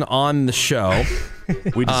person on the show,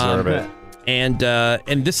 We deserve it. and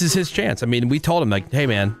this is his chance. I mean, we told him like, hey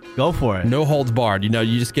man, Go for it. no holds barred. You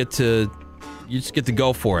just get to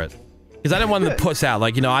go for it. Because I didn't want him to puss out.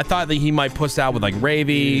 Like, I thought that he might puss out with like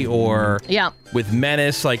Ravy or Yeah. with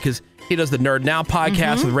Menace, like because he does the Nerd Now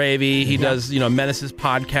podcast with Ravy. He does Menace's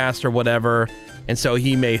podcast or whatever. And so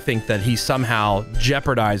he may think that he's somehow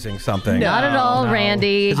jeopardizing something. Not at all,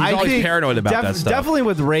 Randy. He's always paranoid about that stuff. Definitely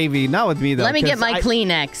with Ravy, not with me though. Let me get 'cause my I-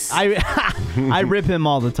 Kleenex. I rip him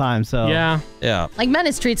all the time. So Yeah. Yeah. Like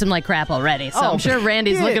Menace treats him like crap already, so Oh, I'm sure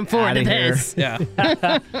Randy's get looking forward to outta here. this. Yeah.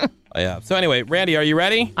 Yeah. So anyway, Randy, are you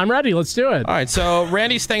ready? I'm ready. Let's do it. All right. So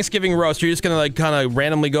Randy's Thanksgiving roast. You're just gonna like kind of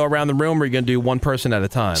randomly go around the room, or you're gonna do one person at a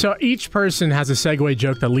time. So each person has a segue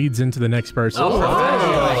joke that leads into the next person.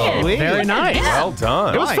 Sweet. Very nice. Well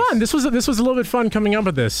done. It was fun. This was a little bit fun coming up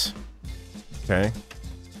with this. Okay.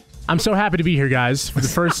 I'm so happy to be here, guys, for the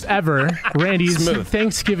first ever Randy's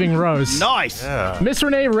Thanksgiving roast. Nice. Yeah. Miss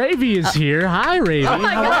Renee Ravy is here. Hi, Ravy. Oh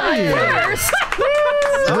my God.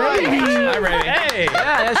 Ravy. Hi, Ray. Hey.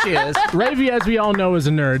 Yeah, she is. Ravy, as we all know, is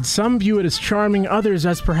a nerd. Some view it as charming, others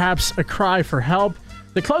as perhaps a cry for help.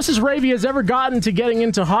 The closest Ravy has ever gotten to getting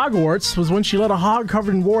into Hogwarts was when she let a hog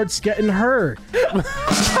covered in warts get in her.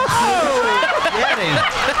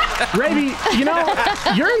 Ravy, you know,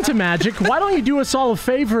 you're into magic. Why don't you do us all a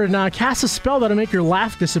favor and cast a spell that'll make your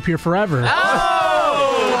laugh disappear forever?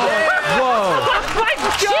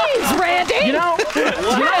 Jeez, Randy. You know,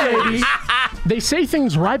 Ravy, they say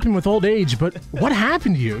things ripen with old age, but what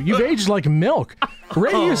happened to you? You've aged like milk.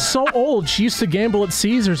 Ravy is so old, she used to gamble at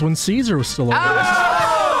Caesars when Caesar was still alive.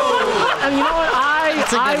 And you know what?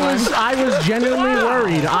 I was genuinely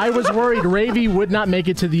worried. I was worried Ravy would not make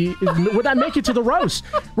it to the roast.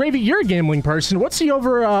 Ravy, you're a gambling person. What's the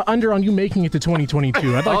under on you making it to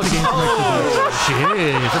 2022? I'd like to gain some extra.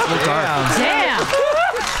 Jeez, that's a little dark. Damn.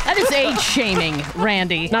 That is age shaming,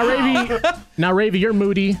 Randy. Now, Ravy, you're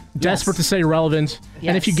moody, desperate to stay relevant,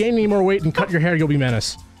 and if you gain any more weight and cut your hair, you'll be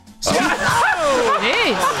Menace.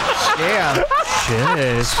 Jeez. Yeah.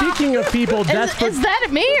 Shit. Speaking of people desperate, Is that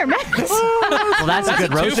me or Menace? Well, that's a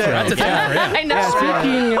good roast. That's a twofer, I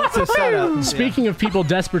know. Speaking of people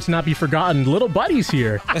desperate to not be forgotten, little buddy's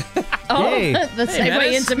here. Oh, Hey. the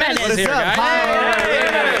segue into Menace. What's here, guys?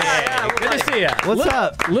 Hey. Good to see you. What's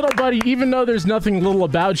up? Little buddy, even though there's nothing little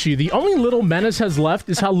about you, the only little Menace has left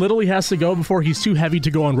is how little he has to go before he's too heavy to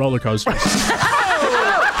go on roller coasters.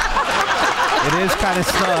 It is kind of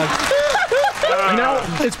snug. You know,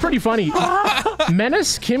 it's pretty funny.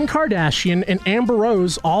 Menace, Kim Kardashian, and Amber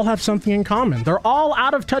Rose all have something in common. They're all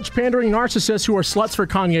out-of-touch pandering narcissists who are sluts for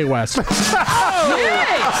Kanye West.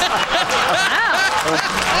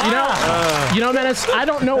 You know, Menace, I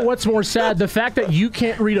don't know what's more sad, the fact that you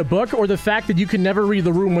can't read a book or the fact that you can never read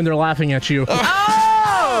the room when they're laughing at you.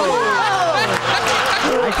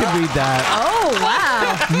 I could read that. Oh, wow.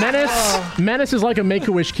 Menace is like a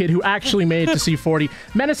Make-A-Wish kid who actually made it to C40.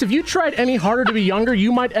 Menace, if you tried any harder to be younger,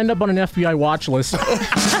 you might end up on an FBI watch list.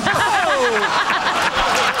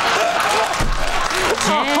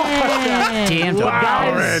 Damn.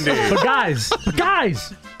 But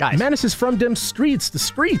guys, Menace is from them streets, the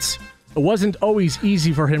streets. It wasn't always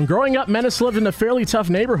easy for him. Growing up, Menace lived in a fairly tough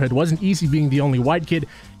neighborhood. It wasn't easy being the only white kid.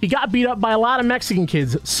 He got beat up by a lot of Mexican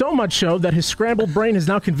kids, so much so that his scrambled brain has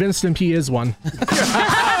now convinced him he is one.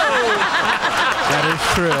 That is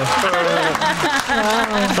true.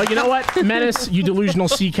 But you know what, Menace, you delusional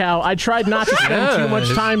sea cow, I tried not to spend too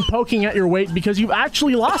much time poking at your weight because you've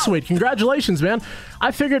actually lost weight. Congratulations, man.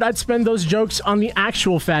 I figured I'd spend those jokes on the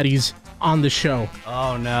actual fatties on the show.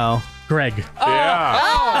 Oh, no. Greg.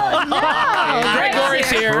 Yeah. Greg Gory's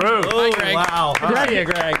here. Hi, Greg. Wow.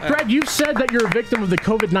 Greg, you've said that you're a victim of the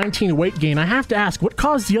COVID-19 weight gain. I have to ask, what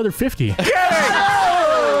caused the other 50?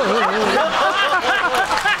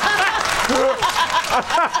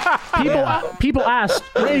 People asked,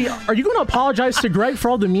 Randy, are you going to apologize to Greg for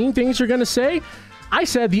all the mean things you're going to say? I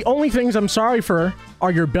said the only things I'm sorry for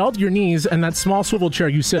are your belt, your knees, and that small swivel chair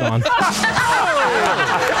you sit on.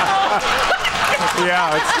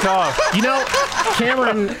 Yeah, it's tough. You know,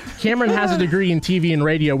 Cameron has a degree in TV and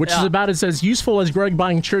radio, which is about as useful as Greg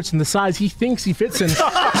buying shirts in the size he thinks he fits in.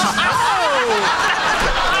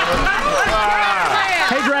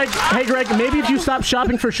 Hey Greg, maybe if you stopped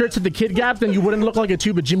shopping for shirts at the Kid Gap, then you wouldn't look like a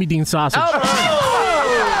tube of Jimmy Dean sausage.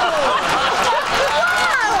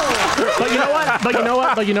 But you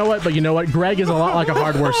know what? Greg is a lot like a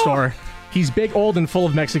hardware store. He's big, old, and full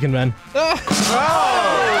of Mexican men.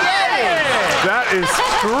 That is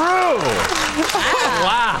true.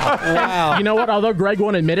 Wow. You know what? Although Greg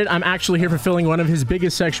won't admit it, I'm actually here fulfilling one of his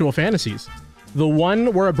biggest sexual fantasies. The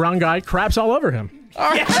one where a brown guy craps all over him.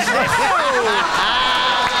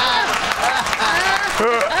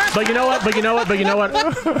 But you know what?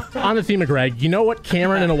 On the theme of Greg, you know what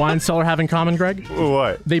Cameron and a wine cellar have in common, Greg?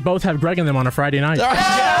 What? They both have Greg in them on a Friday night.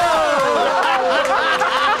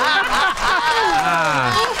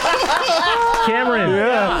 Cameron.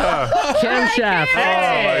 Yeah. Cam Shaft.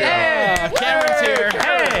 Cameron's here.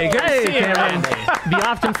 Hey, Cameron. The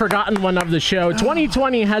often forgotten one of the show.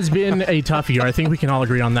 2020 has been a tough year. I think we can all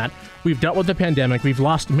agree on that. We've dealt with the pandemic. We've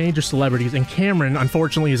lost major celebrities. And Cameron,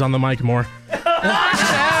 unfortunately, is on the mic more.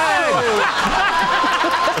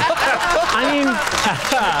 I mean,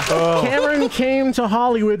 Cameron came to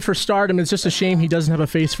Hollywood for stardom. It's just a shame he doesn't have a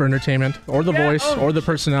face for entertainment, or the voice, or the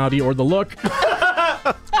personality, or the look.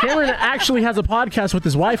 Cameron actually has a podcast with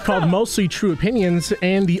his wife called Mostly True Opinions,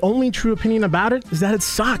 and the only true opinion about it is that it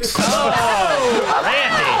sucks. Randy.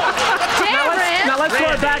 Now let's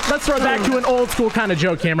let's throw it back to an old school kind of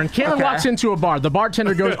joke, Cameron. Cameron walks into a bar. The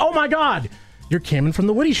bartender goes, "Oh my God, you're Cameron from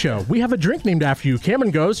the Woody Show. We have a drink named after you."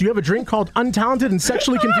 Cameron goes, "You have a drink called Untalented and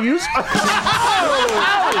Sexually Confused?"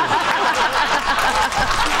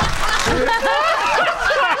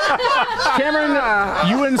 Cameron,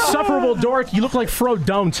 you insufferable dork. You look like Fro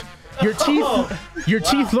Don't. Your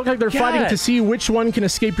teeth look like they're fighting to see which one can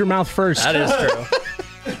escape your mouth first. That is true.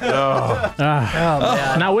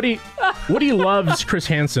 Now, Woody loves Chris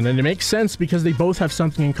Hansen, and it makes sense because they both have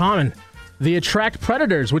something in common. They attract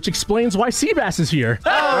predators, which explains why Seabass is here.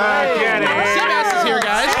 Seabass is here,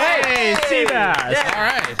 guys. Hey, Seabass. Yeah. All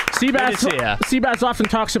right. Seabass often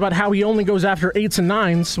talks about how he only goes after 8s and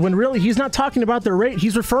 9s, when really he's not talking about their rate.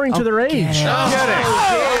 He's referring to their age.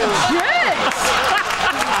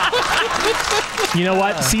 You know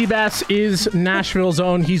what? Seabass is Nashville's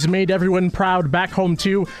own. He's made everyone proud back home,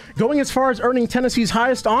 too, going as far as earning Tennessee's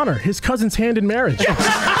highest honor, his cousin's hand in marriage.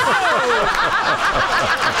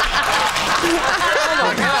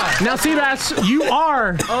 Now, Seabass, you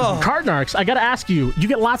are Cardnarks. I got to ask you, you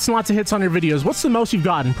get lots and lots of hits on your videos. What's the most you've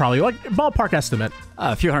gotten, probably? Like, ballpark estimate.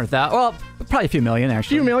 A few 100,000. Well, probably a few million,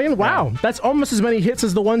 actually. Few million? Wow. Yeah. That's almost as many hits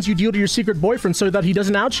as the ones you deal to your secret boyfriend so that he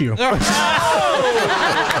doesn't out you.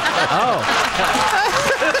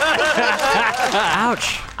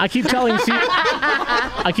 Ouch. I keep telling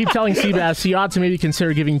Seabass he ought to maybe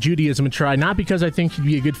consider giving Judaism a try, not because I think he'd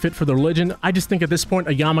be a good fit for the religion. I just think at this point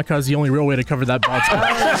a yarmulke is the only real way to cover that bald spot.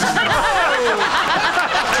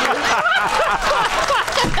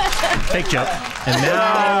 Fake joke. And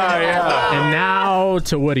now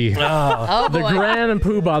to Woody. Oh, the Grand and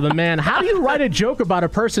Poobah, the man. How do you write a joke about a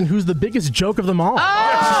person who's the biggest joke of them all?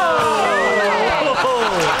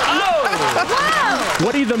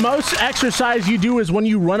 Woody, the most exercise you do is when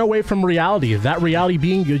you run away from reality. That reality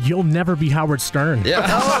being you'll never be Howard Stern. Yeah.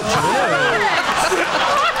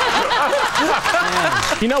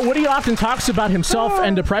 You know, Woody often talks about himself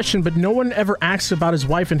and depression, but no one ever asks about his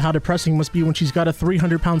wife and how depressing it must be when she's got a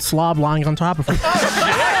 300-pound slob lying on top of her.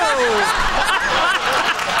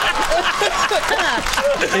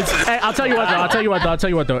 I'll tell you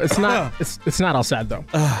what though. It's not all sad though.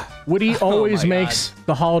 Woody always makes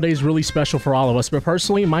the holidays really special for all of us. But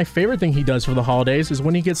personally, my favorite thing he does for the holidays is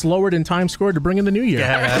when he gets lowered in Times Square to bring in the new year.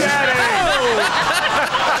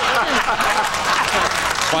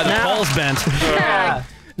 Why the pole's bent.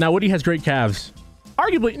 Now Woody has great calves.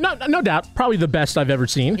 Arguably, no doubt, probably the best I've ever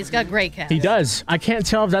seen. He's got great calves. He does. I can't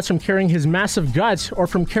tell if that's from carrying his massive gut or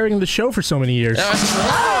from carrying the show for so many years.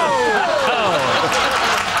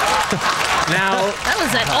 Now, that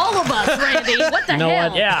was at all of us, Randy. What the hell?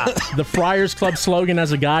 What? Yeah. The Friars Club slogan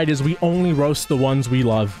as a guide is we only roast the ones we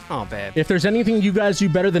love. Oh, babe. If there's anything you guys do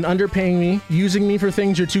better than underpaying me, using me for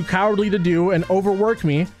things you're too cowardly to do, and overwork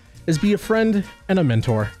me, is be a friend and a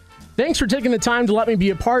mentor. Thanks for taking the time to let me be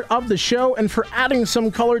a part of the show and for adding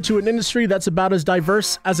some color to an industry that's about as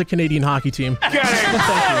diverse as a Canadian hockey team. Get it.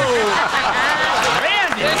 Thank you.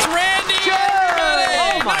 Randy. It's Randy.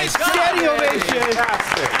 Oh, my God. Standing ovation.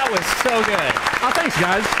 That was so good. Oh, thanks,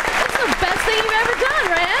 guys. That's the best thing you've ever done,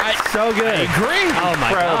 Rand. So good. I agree. Oh,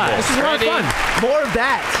 my God. This is a lot of fun. More of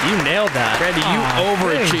that. You nailed that. Randy, you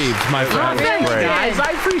overachieved, my friend. Thanks, great. guys.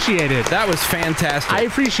 I appreciate it. That was fantastic. I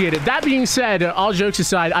appreciate it. That being said, all jokes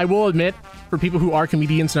aside, I will admit, for people who are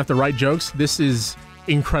comedians and have to write jokes, this is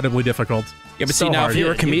incredibly difficult. Yeah, but So see, now hard. if you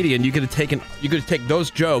were a comedian, you could have take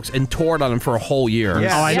those jokes and toured on them for a whole year.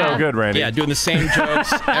 Yeah. Oh, I know. So good, Randy. Yeah, doing the same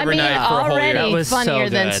jokes every night for a whole year. already was so funnier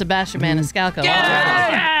than good. Sebastian Maniscalco.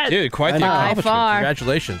 Dude, quite the By accomplishment. far.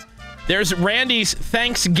 Congratulations. There's Randy's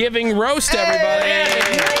Thanksgiving roast, everybody.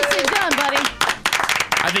 Nicely done, buddy.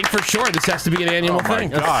 I think for sure this has to be an annual thing.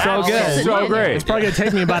 God. So good. So great. It's probably going to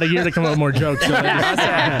take me about a year to come up with more jokes. So All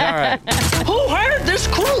right. Who hired this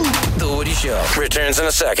crew? The Woody Show returns in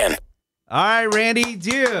a second. All right, Randy,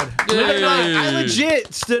 dude. I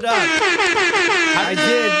legit stood up. I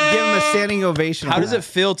did give him a standing ovation. How does it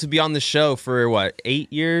feel to be on the show for,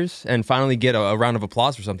 8 years and finally get a round of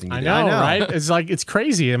applause for something you I did? know, right? It's like, it's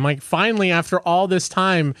crazy. I'm like, finally, after all this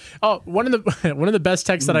time. Oh, one of the best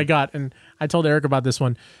texts that I got, and I told Eric about this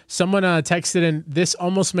one. Someone texted in, this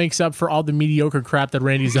almost makes up for all the mediocre crap that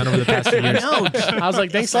Randy's done over the past few years. I was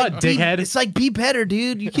like, thanks a lot, dickhead. It's like, be better,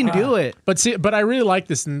 dude. You can do it. But I really like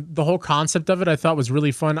this, and the whole concept of it I thought was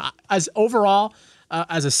really fun. As overall,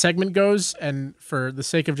 as a segment goes, and for the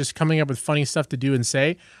sake of just coming up with funny stuff to do and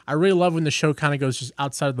say, I really love when the show kind of goes just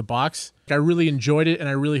outside of the box. I really enjoyed it, and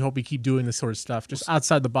I really hope we keep doing this sort of stuff, just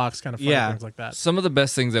outside the box kind of funny things like that. Some of the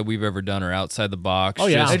best things that we've ever done are outside the box. Oh,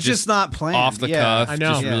 yeah. It's just not planned. off the Yeah. cuff. I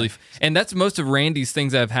know. Just really, and that's most of Randy's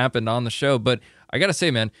things that have happened on the show. But I gotta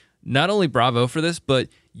say, man, not only bravo for this, but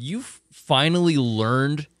you finally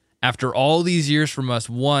learned after all these years from us,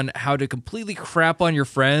 one, how to completely crap on your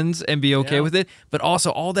friends and be okay with it, but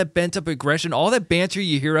also all that bent up aggression, all that banter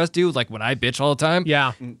you hear us do, like when I bitch all the time,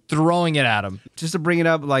 throwing it at them. Just to bring it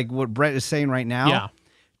up, like what Brett is saying right now,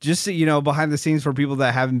 just so, behind the scenes for people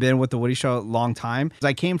that haven't been with the Woody Show a long time,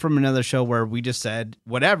 I came from another show where we just said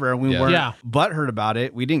whatever, and we weren't butthurt about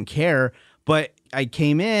it. We didn't care, but I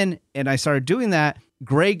came in and I started doing that.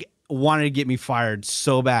 Greg wanted to get me fired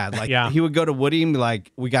so bad. Like he would go to Woody and be like,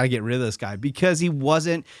 we got to get rid of this guy, because he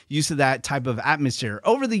wasn't used to that type of atmosphere.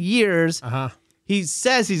 Over the years, he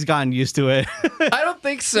says he's gotten used to it. I don't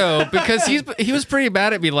think so, because he was pretty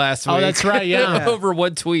mad at me last week. Oh, that's right, over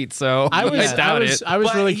one tweet. So I was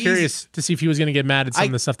But really curious to see if he was going to get mad at some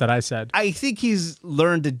of the stuff that I said. I think he's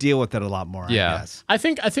learned to deal with it a lot more. I guess. I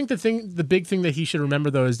think the big thing that he should remember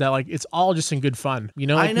though is that like it's all just in good fun. Like,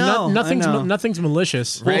 I know. nothing's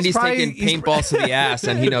malicious. Randy's taking paintballs to the ass,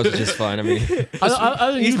 and he knows it's just fun. I mean,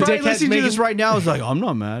 other than he's you probably dickheads listening to making- this right now. Is like, I'm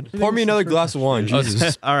not mad. pour me another glass of wine.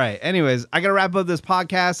 Jesus. All right. Anyways, I got to wrap up this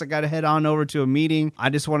podcast. I got to head on over to a meeting. I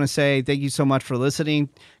just want to say thank you so much for listening.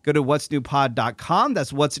 Go to what'snewpod.com.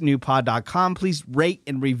 That's what'snewpod.com. Please rate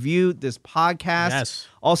and review this podcast. Yes.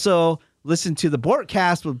 Also, listen to the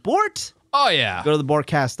Bortcast with Bort. Oh, yeah. Go to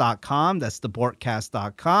thebortcast.com. That's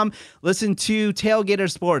thebortcast.com. Listen to Tailgater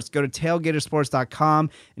Sports. Go to tailgatersports.com,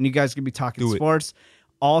 and you guys can be talking sports.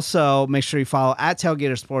 Also, make sure you follow at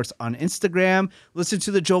Tailgater Sports on Instagram. Listen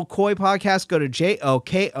to the Joel Coy podcast. Go to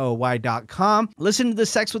jokoy.com. Listen to the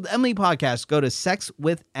Sex with Emily podcast. Go to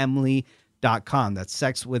sexwithemily.com. That's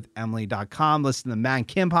sexwithemily.com. Listen to the Matt and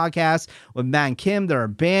Kim podcast with Matt and Kim. They're a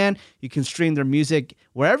band. You can stream their music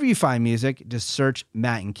wherever you find music. Just search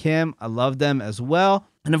Matt and Kim. I love them as well.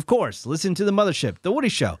 And of course, listen to the Mothership, The Woody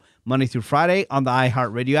Show, Monday through Friday on the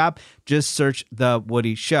iHeartRadio app. Just search The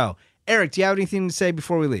Woody Show. Eric, do you have anything to say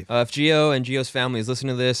before we leave? If Gio and Gio's family is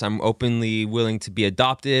listening to this, I'm openly willing to be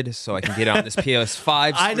adopted so I can get on this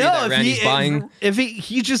PS5 I know. that Randy's buying. If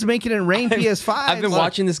he's just making it rain PS5. I've been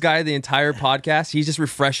watching this guy the entire podcast. He's just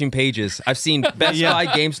refreshing pages. I've seen Best Buy,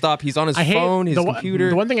 GameStop. He's on his phone, his computer.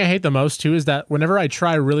 The one thing I hate the most, too, is that whenever I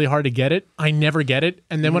try really hard to get it, I never get it.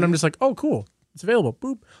 And then when I'm just like, oh, cool, it's available.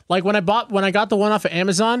 Boop. Like when I got the one off of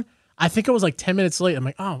Amazon, I think it was like 10 minutes late. I'm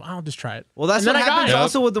like, oh, I'll just try it. Well, that's what happens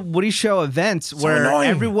also with the Woody Show events, where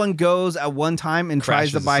everyone goes at one time and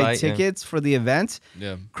tries to buy tickets for the event,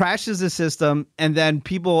 crashes the system, and then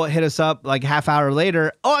people hit us up like half hour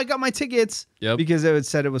later. Oh, I got my tickets because it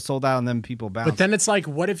said it was sold out, and then people bounced. But then it's like,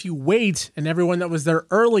 what if you wait and everyone that was there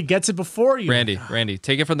early gets it before you? Randy,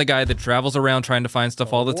 take it from the guy that travels around trying to find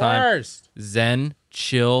stuff all the time. Zen,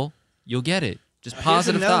 chill, you'll get it. Just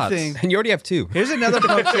positive thoughts. And you already have two. Here's another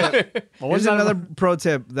pro tip. Here's another pro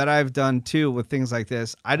tip that I've done too with things like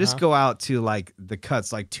this. I just go out to like the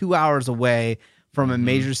cuts, like 2 hours away from a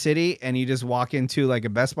major city, and you just walk into like a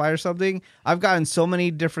Best Buy or something. I've gotten so many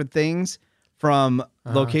different things from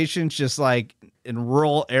locations just like in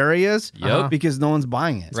rural areas because no one's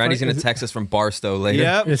buying it. Randy's going to text us from Barstow later.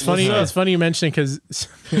 Yep. It's funny. It's funny you mention it because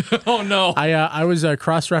oh no, I was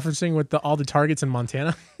cross-referencing with all the Targets in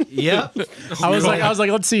Montana. Yep. I was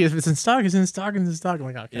like, let's see if it's in stock. It's in stock. It's in stock. I'm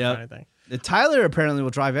like, I can't find anything. Tyler apparently will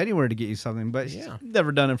drive anywhere to get you something, but he's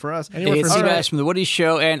never done it for us. Hey, it's Seabass from The Woody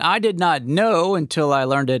Show, and I did not know until I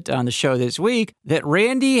learned it on the show this week that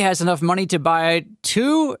Randy has enough money to buy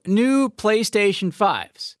 2 new PlayStation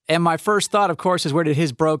 5s. And my first thought, of course, is where did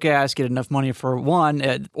his broke ass get enough money for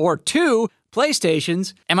 1 or 2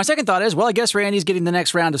 PlayStations? And my second thought is, well, I guess Randy's getting the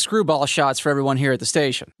next round of screwball shots for everyone here at the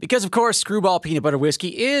station. Because, of course, Screwball Peanut Butter Whiskey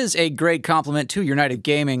is a great compliment to United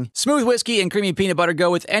Gaming. Smooth whiskey and creamy peanut butter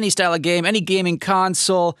go with any style of game, any gaming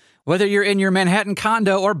console. Whether you're in your Manhattan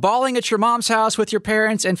condo or balling at your mom's house with your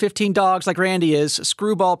parents and 15 dogs like Randy is,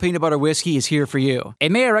 Screwball Peanut Butter Whiskey is here for you.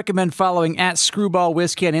 And may I recommend following at Screwball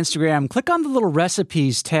Whiskey on Instagram. Click on the little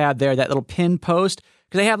recipes tab there, that little pin post,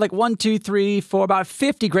 because they have like 1, 2, 3, 4, about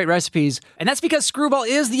 50 great recipes. And that's because Screwball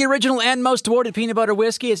is the original and most awarded peanut butter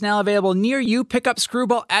whiskey. It's now available near you. Pick up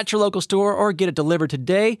Screwball at your local store or get it delivered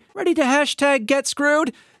today. Ready to hashtag get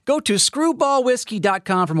screwed? Go to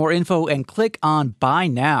screwballwhiskey.com for more info and click on Buy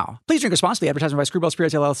Now. Please drink responsibly. Advertising by Screwball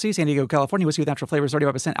Spirits LLC, San Diego, California. Whiskey with natural flavors,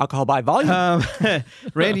 35% alcohol by volume.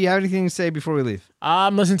 Randy, you have anything to say before we leave?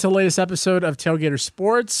 I'm listening to the latest episode of Tailgater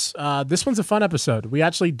Sports. This one's a fun episode. We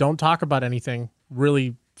actually don't talk about anything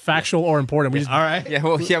really factual or important. We just, all right.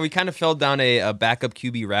 Yeah, we kind of fell down a backup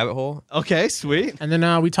QB rabbit hole. Okay, sweet. And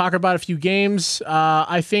then we talk about a few games.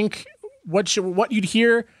 I think what you'd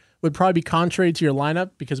hear would probably be contrary to your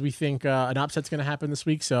lineup because we think an upset's going to happen this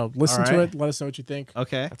week. So listen to it. Let us know what you think.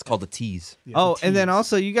 Okay. That's called the tease. Yeah, and then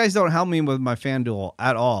also, you guys don't help me with my FanDuel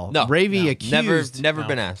at all. No. Ravy accused. Never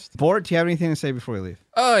been asked. Bort, do you have anything to say before we leave?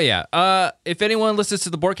 Oh yeah. If anyone listens to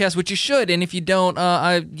the broadcast, which you should, and if you don't,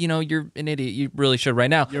 you're an idiot. You really should right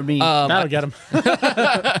now. You're mean. That'll get him.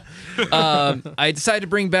 I decided to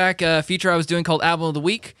bring back a feature I was doing called Album of the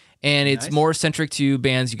Week, and it's more centric to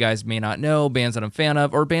bands you guys may not know, bands that I'm a fan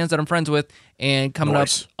of, or bands that I'm friends with. And coming up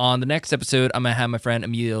on the next episode, I'm gonna have my friend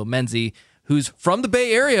Emilio Menzi, who's from the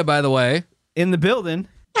Bay Area, by the way, in the building.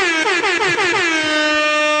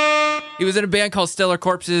 He was in a band called Stellar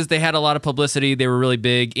Corpses. They had a lot of publicity. They were really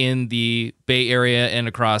big in the Bay Area and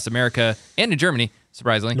across America and in Germany,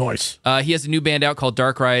 surprisingly. Nice. He has a new band out called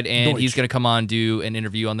Dark Ride, and he's going to come on and do an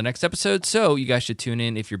interview on the next episode. So you guys should tune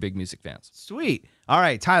in if you're big music fans. Sweet. All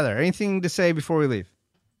right, Tyler, anything to say before we leave?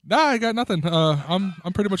 Nah, I got nothing. I'm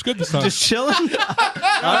pretty much good this time. Just chilling?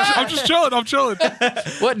 I'm just chilling. I'm chilling.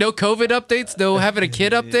 What? No COVID updates? No having a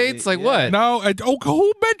kid updates? Like what? No.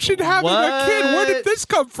 Who mentioned having a kid? Where did this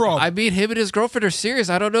come from? I mean, him and his girlfriend are serious.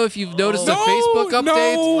 I don't know if you've noticed the Facebook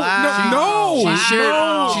updates.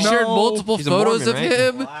 She shared multiple photos of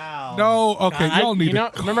him. No, okay, y'all need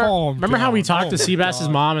to remember how we talked to Seabass's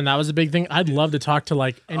mom, and that was a big thing? I'd love to talk to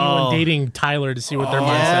like anyone dating Tyler to see what their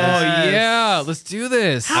mindset is. Oh yeah, let's do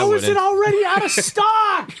this. How is it already out of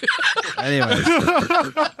stock? Anyways.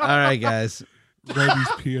 All right, guys. Ravy's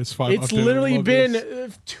PS5. It's literally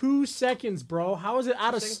been 2 seconds, bro. How is it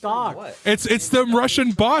out of stock? It's them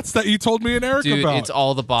Russian bots that you told me and Eric Dude, about. it's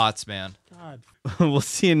all the bots, man. God. We'll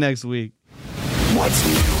see you next week.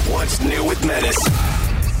 What's new with Menace?